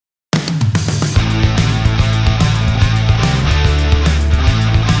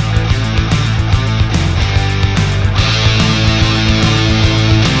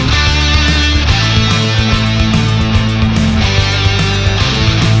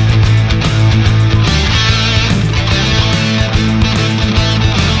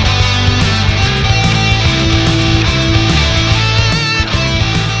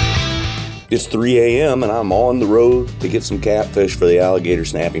is 3 a.m. and I'm on the road to get some catfish for the alligator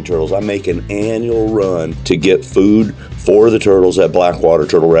snapping turtles. I make an annual run to get food for the turtles at Blackwater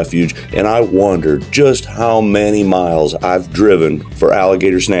Turtle Refuge, and I wondered just how many miles I've driven for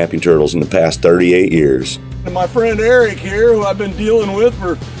alligator snapping turtles in the past 38 years. And my friend Eric here, who I've been dealing with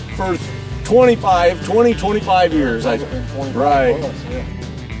for 25 years. Right. Plus, yeah.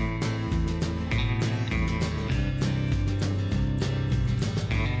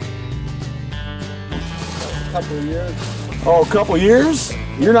 A couple of years. Oh, a couple years?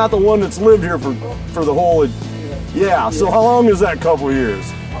 You're not the one that's lived here for the whole... Yeah, so how long is that couple of years?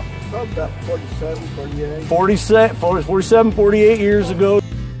 Probably about 47, 48. 47, 48 years ago.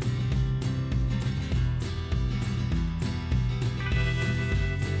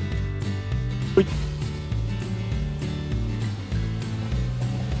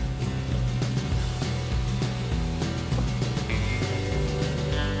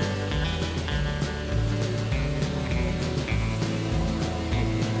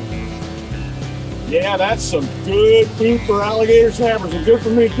 Yeah, that's some good food for alligator snappers, and good for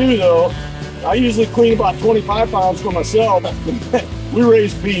me too, though. I usually clean about 25 pounds for myself. We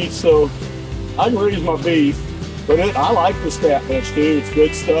raise beef, so I can raise my beef. But I like this catfish too. It's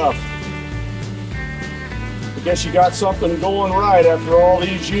good stuff. I guess you got something going right after all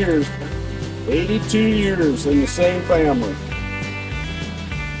these years. 82 years in the same family.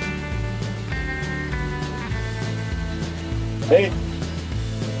 Hey.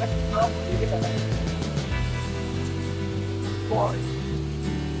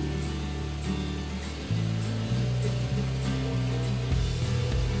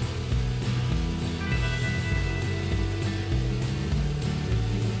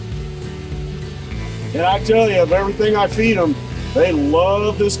 And I tell you, of everything I feed them, they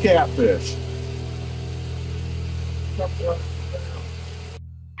love this catfish.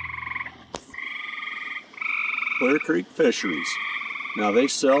 Clear Creek Fisheries. Now they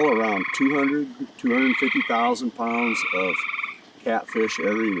sell around 250,000 pounds of catfish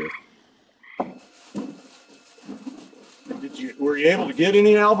every year. Were you able to get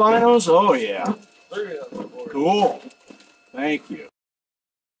any albinos? Oh yeah. Cool. Thank you.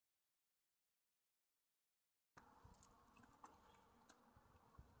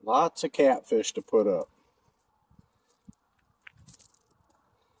 Lots of catfish to put up.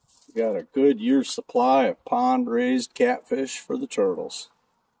 Got a good year's supply of pond-raised catfish for the turtles.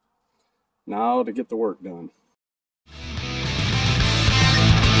 Now to get the work done.